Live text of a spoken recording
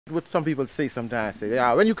what some people say sometimes. Say,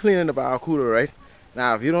 yeah, when you cleaning the barracuda, right?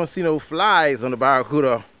 Now, if you don't see no flies on the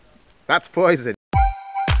barracuda, that's poison.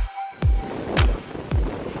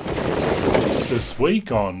 This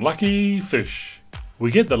week on Luckyfish,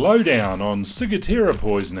 we get the lowdown on ciguatera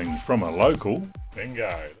poisoning from a local.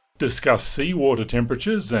 Bingo. Discuss seawater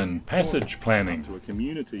temperatures and passage planning. To a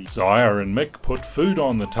community. Zaya and MiQ put food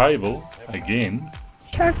on the table again.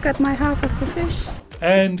 Shark got my half of the fish.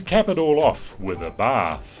 And cap it all off with a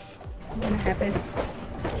bath. I'm gonna have a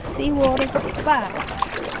seawater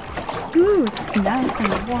bath. Ooh, it's nice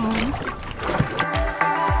and warm.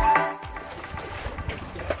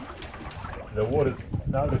 The water's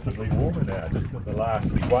noticeably warmer now, just in the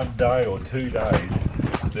last 1 day or 2 days.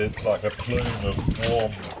 It's like a plume of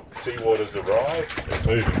warm seawater's arrived. It's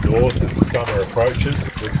moving north as the summer approaches.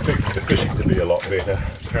 We're expecting the fishing to be a lot better.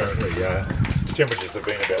 Currently, temperatures have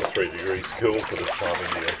been about 3 degrees cool for this time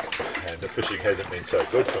of year, and the fishing hasn't been so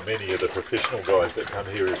good for many of the professional guys that come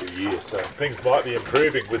here every year. So things might be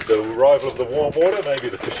improving with the arrival of the warm water. Maybe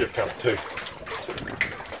the fish have come too.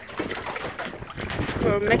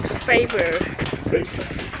 For mixed favour. Rick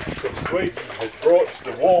from Sweden has brought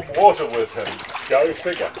the warm water with him. Go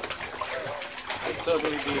figure.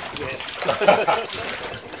 Certainly be, yes.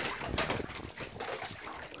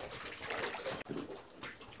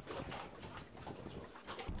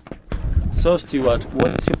 So Stuart,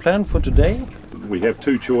 what's your plan for today? We have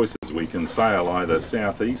two choices. We can sail either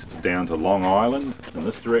southeast down to Long Island in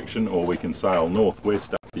this direction, or we can sail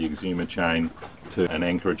northwest up the Exuma chain to an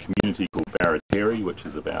anchorage community called Barraterri, which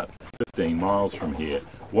is about 15 miles from here.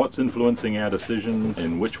 What's influencing our decisions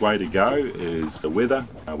in which way to go is the weather.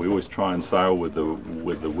 We always try and sail with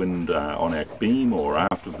the wind on our beam or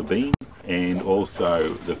aft of the beam, and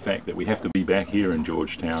also the fact that we have to be back here in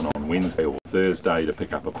Georgetown on Wednesday or Thursday to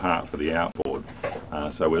pick up a part for the outboard.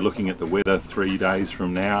 So we're looking at the weather 3 days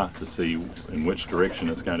from now to see in which direction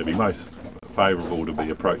it's going to be most favourable to be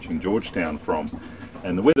approaching Georgetown from.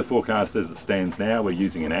 And the weather forecast as it stands now, we're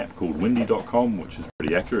using an app called windy.com, which is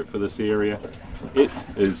pretty accurate for this area. It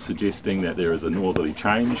is suggesting that there is a northerly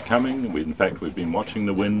change coming. In fact, we've been watching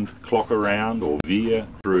the wind clock around or veer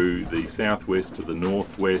through the southwest to the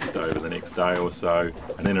northwest over the next day or so,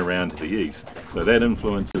 and then around to the east. So that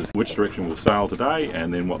influences which direction we'll sail today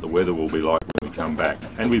and then what the weather will be like when we come back.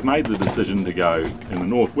 And we've made the decision to go in the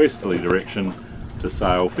northwesterly direction, to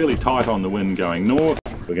sail fairly tight on the wind going north.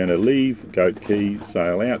 We're going to leave Goat Key,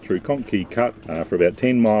 sail out through Conch Key Cut for about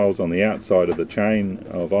 10 miles on the outside of the chain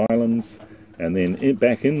of islands, and then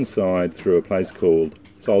back inside through a place called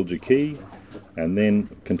Soldier Key, and then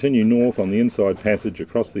continue north on the inside passage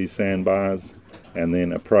across these sandbars, and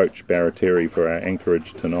then approach Barraterri for our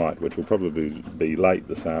anchorage tonight, which will probably be late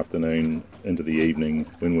this afternoon into the evening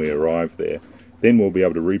when we arrive there. Then we'll be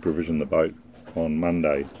able to reprovision the boat on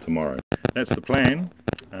Monday tomorrow. That's the plan.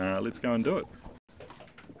 Let's go and do it.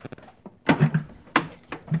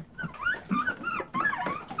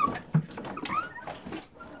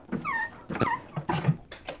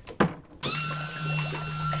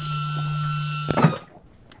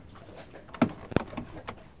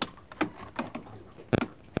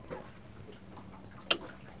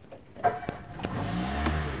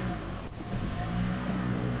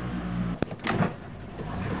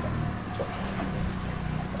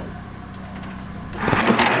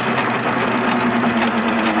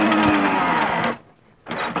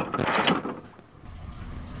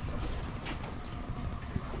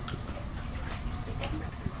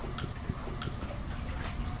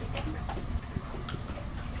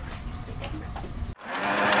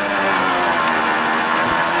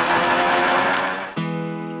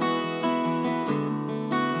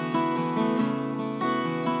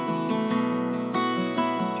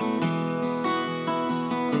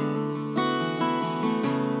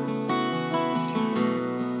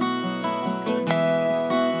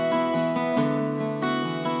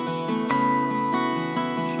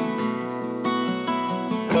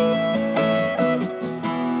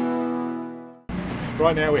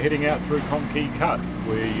 Right now we're heading out through Conch Key Cut.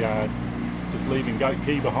 We just leaving Goat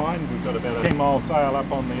Key behind. We've got about a 10-mile sail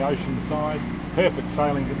up on the ocean side. Perfect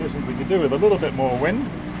sailing conditions. We could do with a little bit more wind.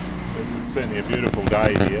 It's certainly a beautiful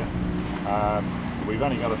day here. We've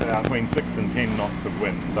only got about between 6 and 10 knots of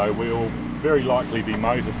wind, so we'll very likely be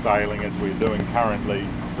motor sailing as we're doing currently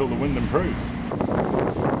until the wind improves.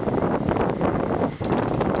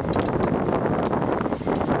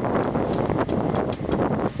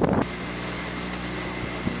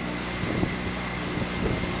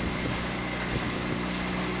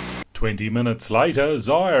 "20 minutes later,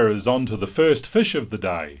 Zaya is on to the first fish of the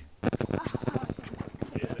day.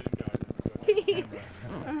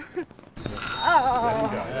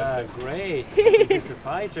 Oh. great. This is a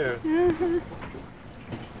fighter.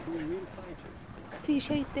 See,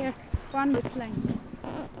 she's there. Run with length.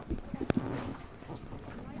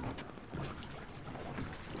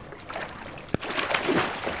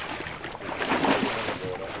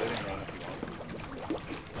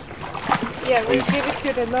 Yeah, we give it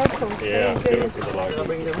to the locals. Yeah, They give do it to the locals.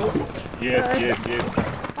 Bring them up. Yes, Sorry. yes, yes.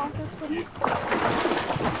 Hold this for me. Yes.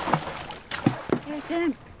 Here's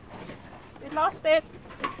him. We lost it.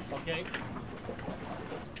 Okay.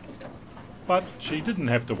 But she didn't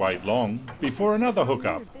have to wait long before another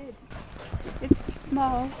hookup. It's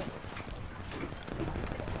small.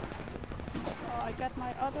 Oh, I got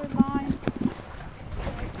my other line.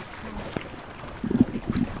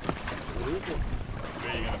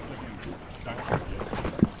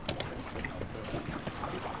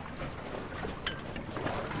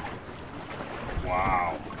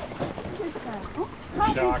 Wow. What is that?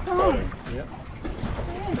 Oh, Shark's got him. Yep.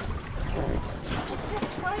 It's just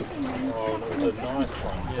fighting and Oh, that was a nice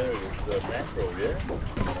one too. The mackerel, yeah?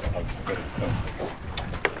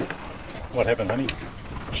 What happened, honey?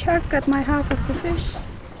 Shark got my half of the fish.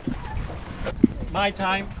 My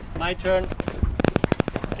time. My turn.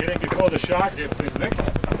 Get in before the shark gets in, Nick.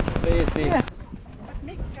 This is Yeah. But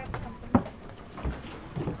Nick got something.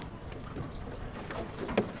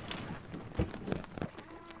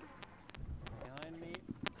 behind me.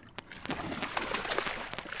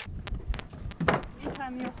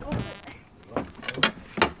 Anytime you're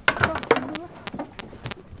across the moor,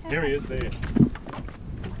 Here he is there.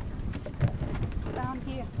 down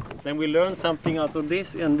here. Then we learn something out of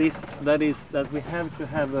this, and that is that we have to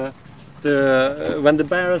have when the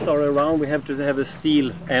barrels are around, we have to have a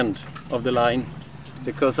steel end of the line,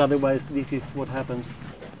 because otherwise this is what happens.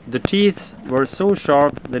 The teeth were so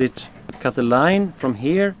sharp that it cut the line from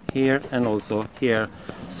here, here, and also here.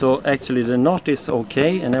 So actually the knot is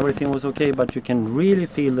okay and everything was okay, but you can really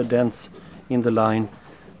feel the dents in the line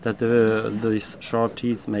that these sharp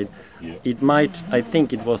teeth made. Yeah. It might, I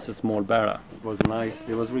think it was a small barra. It was nice,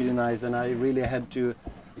 it was really nice, and I really had to,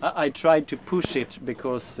 I tried to push it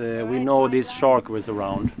because we know this shark was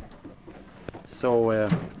around. So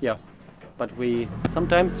yeah, but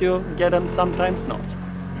sometimes you get them, sometimes not.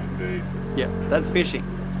 Indeed. Yeah, that's fishing.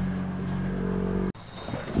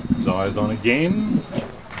 Zaya's on again.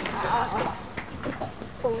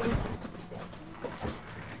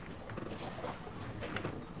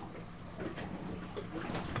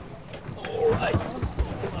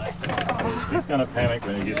 He's going to panic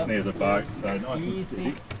when he gets near the boat, so nice and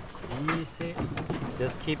steady. Easy.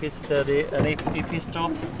 Just keep it steady, and if he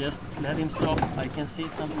stops, just let him stop. I can see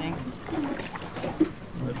something.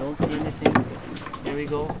 I don't see anything. Here we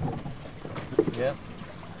go. Yes.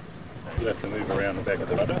 You'll have to move around the back of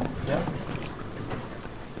the boat. Yeah.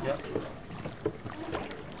 Yeah.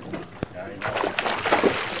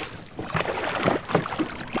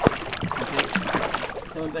 Okay.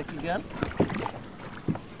 Coming back again.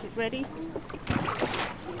 Get ready.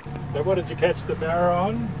 So what did you catch the barra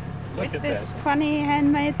on? Look at This that. funny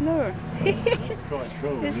handmade lure. That's quite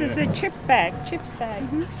cool. This yeah. is a chips bag. Nice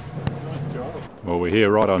job. Well, we're here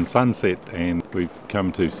right on sunset and we've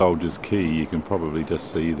come to Soldier's Quay. You can probably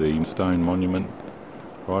just see the stone monument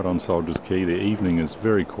right on Soldier's Quay. The evening is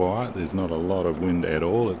very quiet. There's not a lot of wind at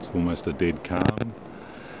all. It's almost a dead calm.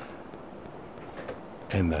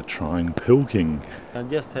 And they're trying pilking. I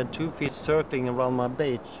just had 2 fish circling around my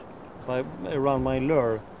bait, around my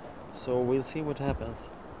lure. So we'll see what happens.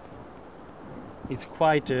 It's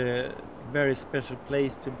quite a very special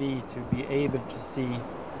place to be able to see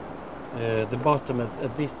the bottom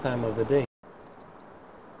at this time of the day.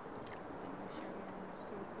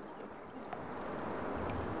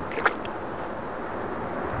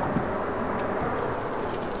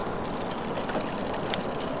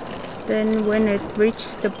 Then when it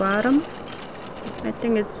reaches the bottom, I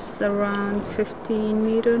think it's around 15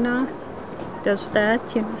 meter now, does that,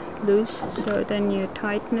 you know, loose, so then you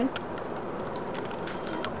tighten it.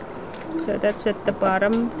 So that's at the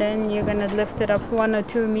bottom, then you're gonna lift it up 1 or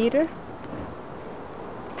 2 meter.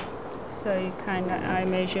 So you I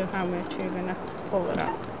measure how much you're gonna pull it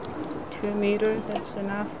up. 2 meters, that's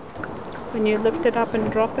enough. When you lift it up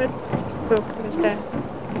and drop it, look, there's that.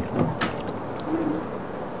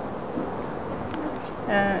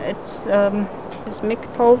 It's, as Mick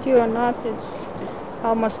told you or not, it's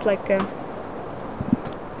almost like a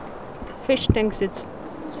fish thinks it's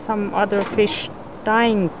some other fish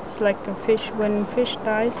dying. It's like a fish, when fish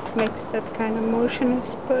dies, makes that kind of motion, I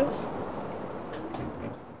suppose.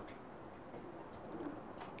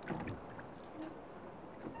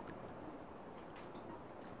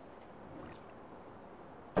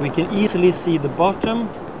 We can easily see the bottom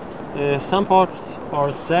some parts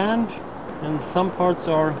are sand and some parts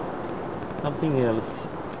are something else.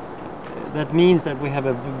 That means that we have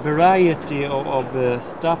a variety of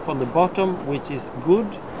stuff on the bottom, which is good.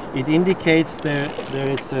 It indicates there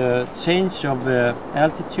is a change of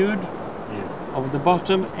altitude of the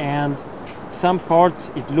bottom, and some parts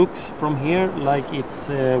it looks from here like it's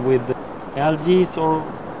with algae or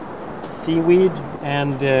seaweed,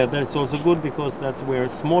 and that's also good because that's where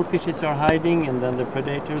small fishes are hiding, and then the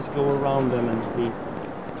predators go around them and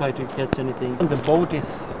try to catch anything. And the boat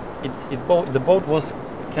is the boat was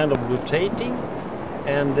kind of rotating,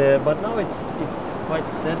 and but now it's quite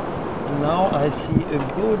steady. And now I see a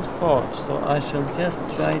good spot, so I shall just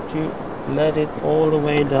try to let it all the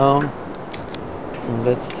way down, and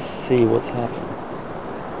let's see what's happening.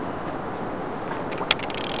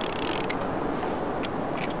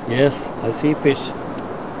 Yes, I see fish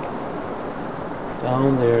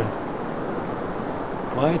down there,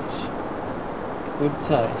 quite good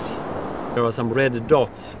size. There are some red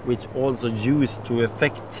dots which also used to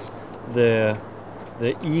affect the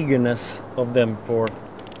eagerness of them for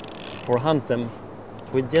hunt them.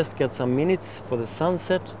 We just get some minutes for the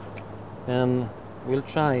sunset, and we'll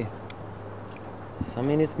try some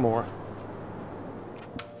minutes more.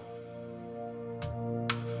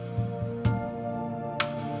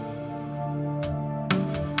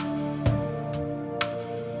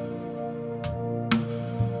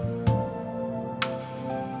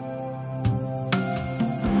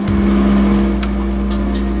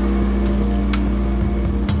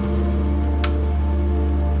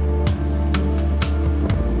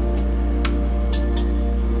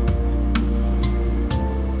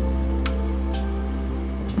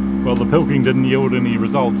 Well, the pilking didn't yield any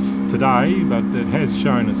results today, but it has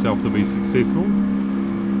shown itself to be successful.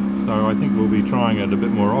 So I think we'll be trying it a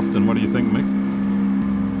bit more often. What do you think, Mick?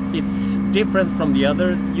 It's different from the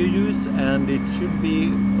others you use, and it should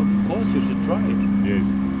be, of course, you should try it. Yes.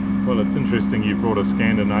 Well, it's interesting you brought a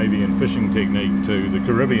Scandinavian fishing technique to the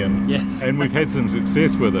Caribbean. Yes. And we've had some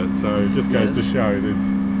success with it, so it just goes to show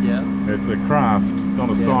it's a craft, not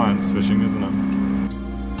a science fishing, isn't it?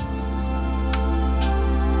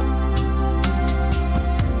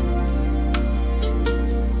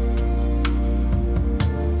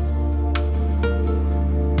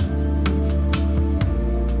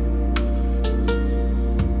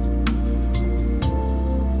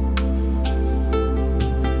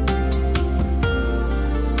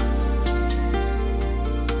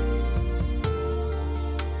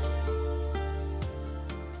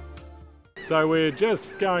 So we're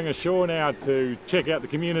just going ashore now to check out the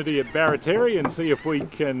community at Barraterri and see if we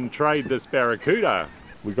can trade this barracuda.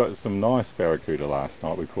 We got some nice barracuda last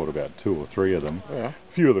night. We caught about 2 or 3 of them. Yeah.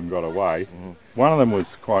 A few of them got away. One of them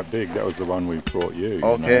was quite big. That was the one we brought you.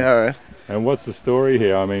 Okay, you know? All right. And what's the story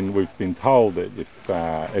here? I mean, we've been told that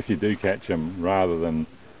if you do catch them, rather than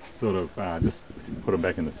sort of just put them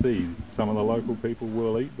back in the sea, some of the local people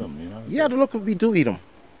will eat them, you know? Yeah, the local, we do eat them.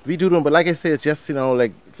 We do them, but like I said, it's just, you know,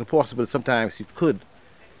 like, it's possible sometimes you could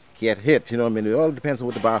get hit, you know what I mean? It all depends on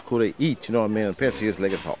what the barracuda eat, you know what I mean? And especially it's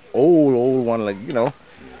like it's an old one, like, you know.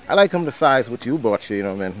 I like them the size what you bought you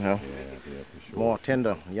know what I mean? You know? Yeah, for sure. More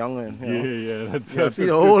tender, younger. You know? Yeah, that's you see,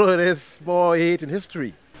 the older it is, more you eat in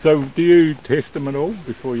history. So do you test them at all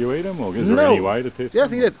before you eat them, or is there any way to test them?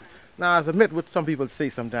 Just eat it. Now, as I admit what some people say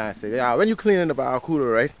sometimes, yeah, when you're cleaning the barracuda,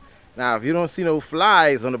 right? Now, if you don't see no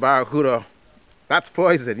flies on the barracuda, that's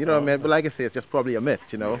poison, you know what I mean? But like I say, it's just probably a myth,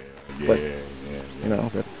 you know? Yeah. You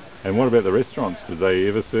know, but... And what about the restaurants? Do they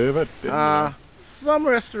ever serve it? Some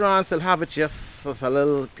restaurants will have it just as a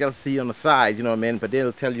little DLC on the side, you know what I mean? But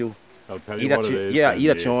they'll tell you... They'll tell you what it is. Yeah, eat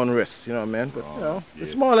at your own risk, you know what I mean? But, you know,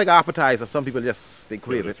 it's more like appetizer. Some people just, they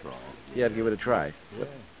crave it. Yeah, give it a try. Yeah. But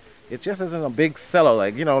it just isn't a big seller,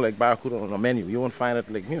 like, you know, like barracuda on a menu. You won't find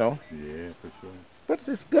it, like, you know. Yeah, for sure. But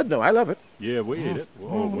it's good though, I love it. Yeah, we eat it.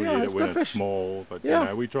 Well, we yeah, eat it when it's fish. small, but you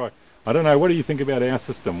know, we try. I don't know, what do you think about our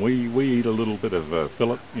system? We eat a little bit of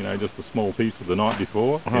fillet, you know, just a small piece for the night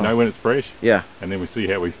before, you know, when it's fresh. Yeah. And then we see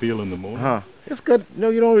how we feel in the morning. It's good.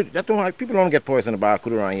 No, you know, people don't get poisoned by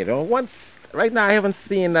barracuda around here. You know, right now I haven't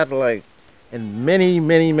seen that like in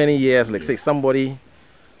many years. Like say somebody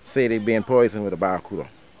say they've been poisoned with a barracuda.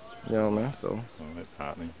 You know what I mean? So. Oh, that's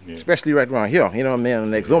heartening. Yeah. Especially right around here, you know what I mean?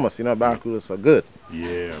 And like Zomas, you know, barracudas are good.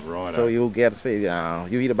 Yeah, right. So you'll get, say,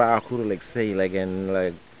 you eat a barracuda, like say, like in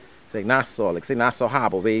like Nassau, like say Nassau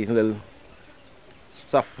Harbor, where little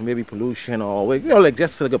stuff, maybe pollution or, you know, like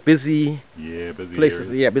just like a busy places.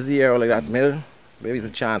 Area. Yeah, busy area like that. Maybe it's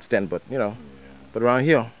a chance then, but you know. But around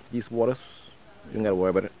here, these waters, you don't gotta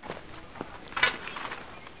worry about it.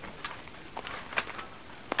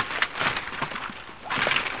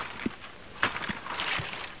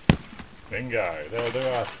 Bingo, that'll do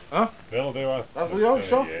us. Huh? That'll do us. That'll do you,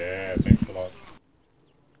 sure? Yeah, thanks a lot.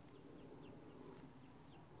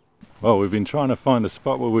 Well, we've been trying to find a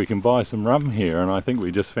spot where we can buy some rum here, and I think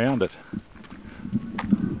we just found it.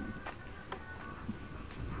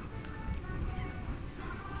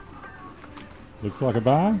 Looks like a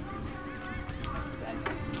bar.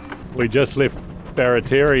 We just left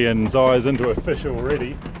Barateri and Zaya's into a fish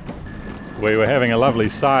already. We were having a lovely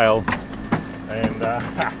sail, and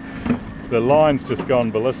the line's just gone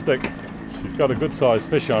ballistic. She's got a good sized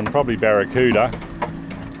fish on, probably barracuda.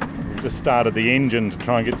 We just started the engine to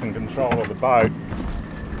try and get some control of the boat.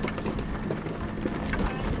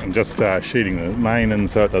 And just sheeting the main in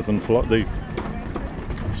so it doesn't flop.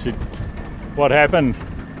 What happened?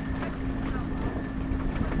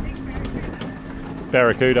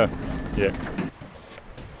 Barracuda, yeah.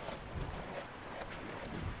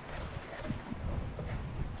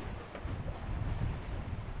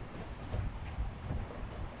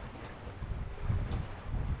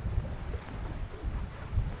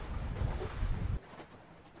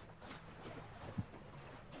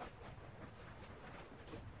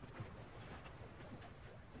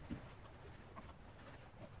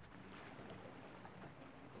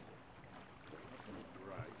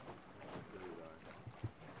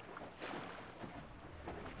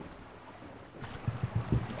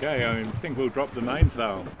 Okay, I think we'll drop the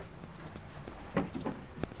mainsail.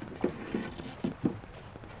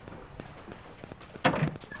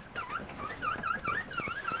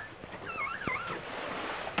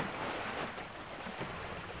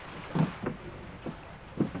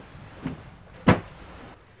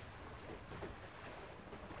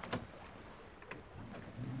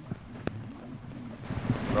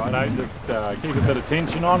 Righto, just keep a bit of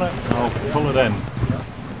tension on it and I'll pull it in.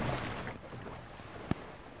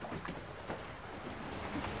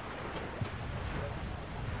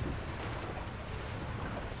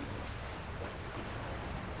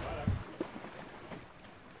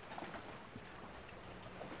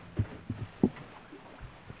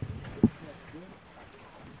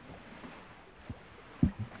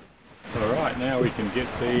 Alright, now we can get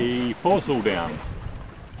the foresail down.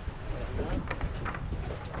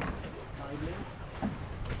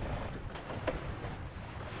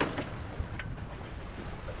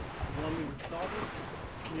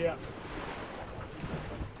 Yeah.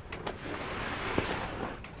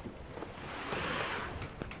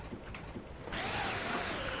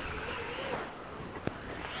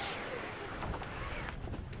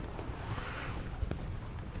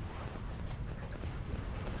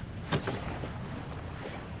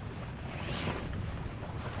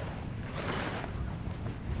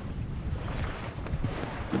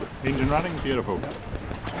 Engine running, beautiful.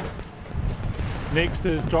 Next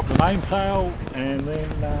is drop the mainsail, and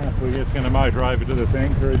then we're just going to motor over to this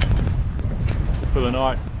anchorage for the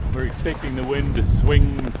night. We're expecting the wind to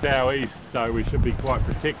swing southeast, so we should be quite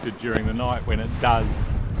protected during the night when it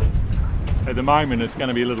does. At the moment it's going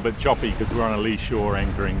to be a little bit choppy because we're on a lee shore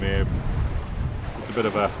anchoring there. It's a bit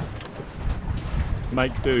of a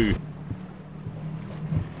make do.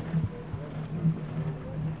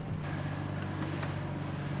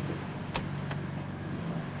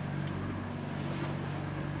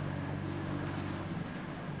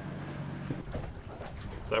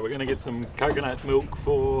 So we're going to get some coconut milk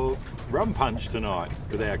for rum punch tonight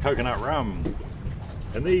with our coconut rum.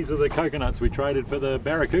 And these are the coconuts we traded for the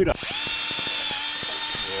barracuda.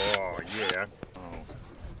 Oh yeah. Oh.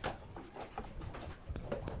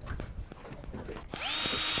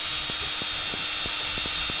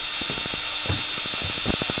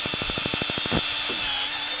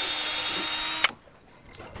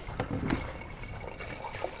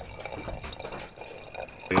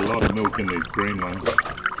 A lot of milk in these green ones.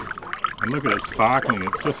 And look at it sparkling,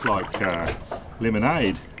 it's just like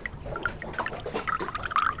lemonade.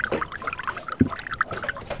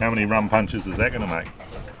 How many rum punches is that going to make?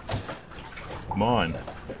 Mine.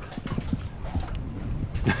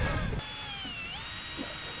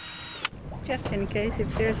 Just in case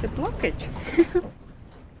if there's a blockage.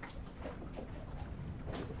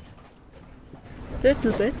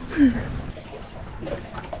 Little bit.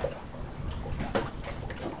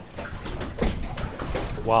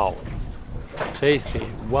 Wow. Tasty,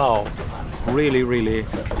 wow, really, really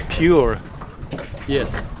pure.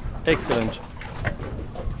 Yes, excellent.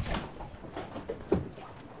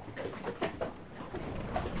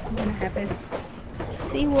 I'm gonna have a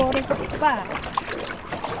seawater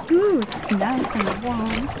spa. Ooh, it's nice and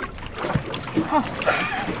warm. Oh,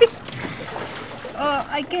 oh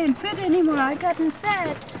I can't fit anymore. I gotten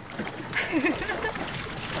fat.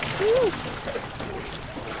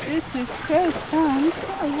 This is first time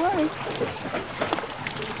it works.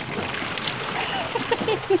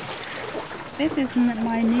 This is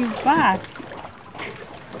my new bag.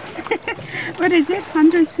 What is it?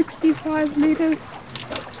 165 liter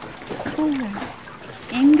cooler.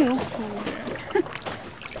 Indoor cooler.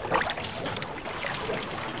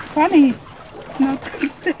 It's funny. It's not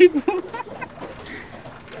stable.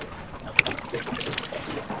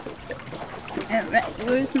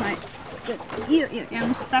 Where's my... Here,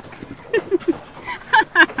 I'm stuck.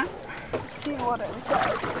 See what I saw.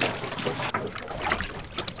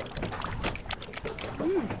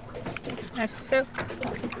 It's nice silk.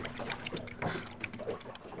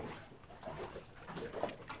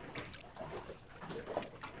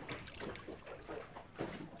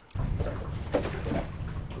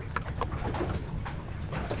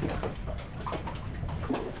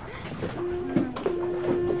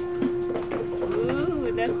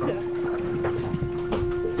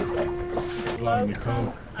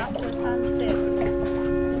 After sunset.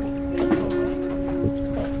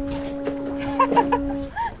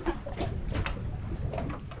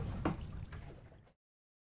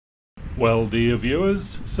 Well, dear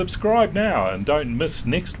viewers, subscribe now and don't miss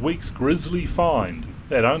next week's grisly find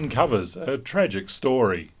that uncovers a tragic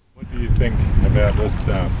story. What do you think about this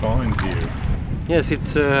find here? Yes,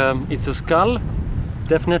 it's a skull.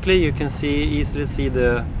 Definitely, you can easily see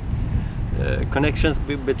the connections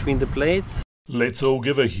between the plates. Let's all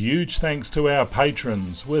give a huge thanks to our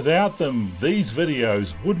patrons. Without them, these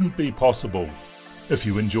videos wouldn't be possible. If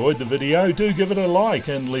you enjoyed the video, do give it a like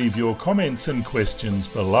and leave your comments and questions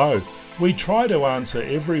below. We try to answer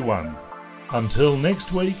everyone. Until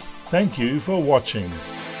next week, thank you for watching.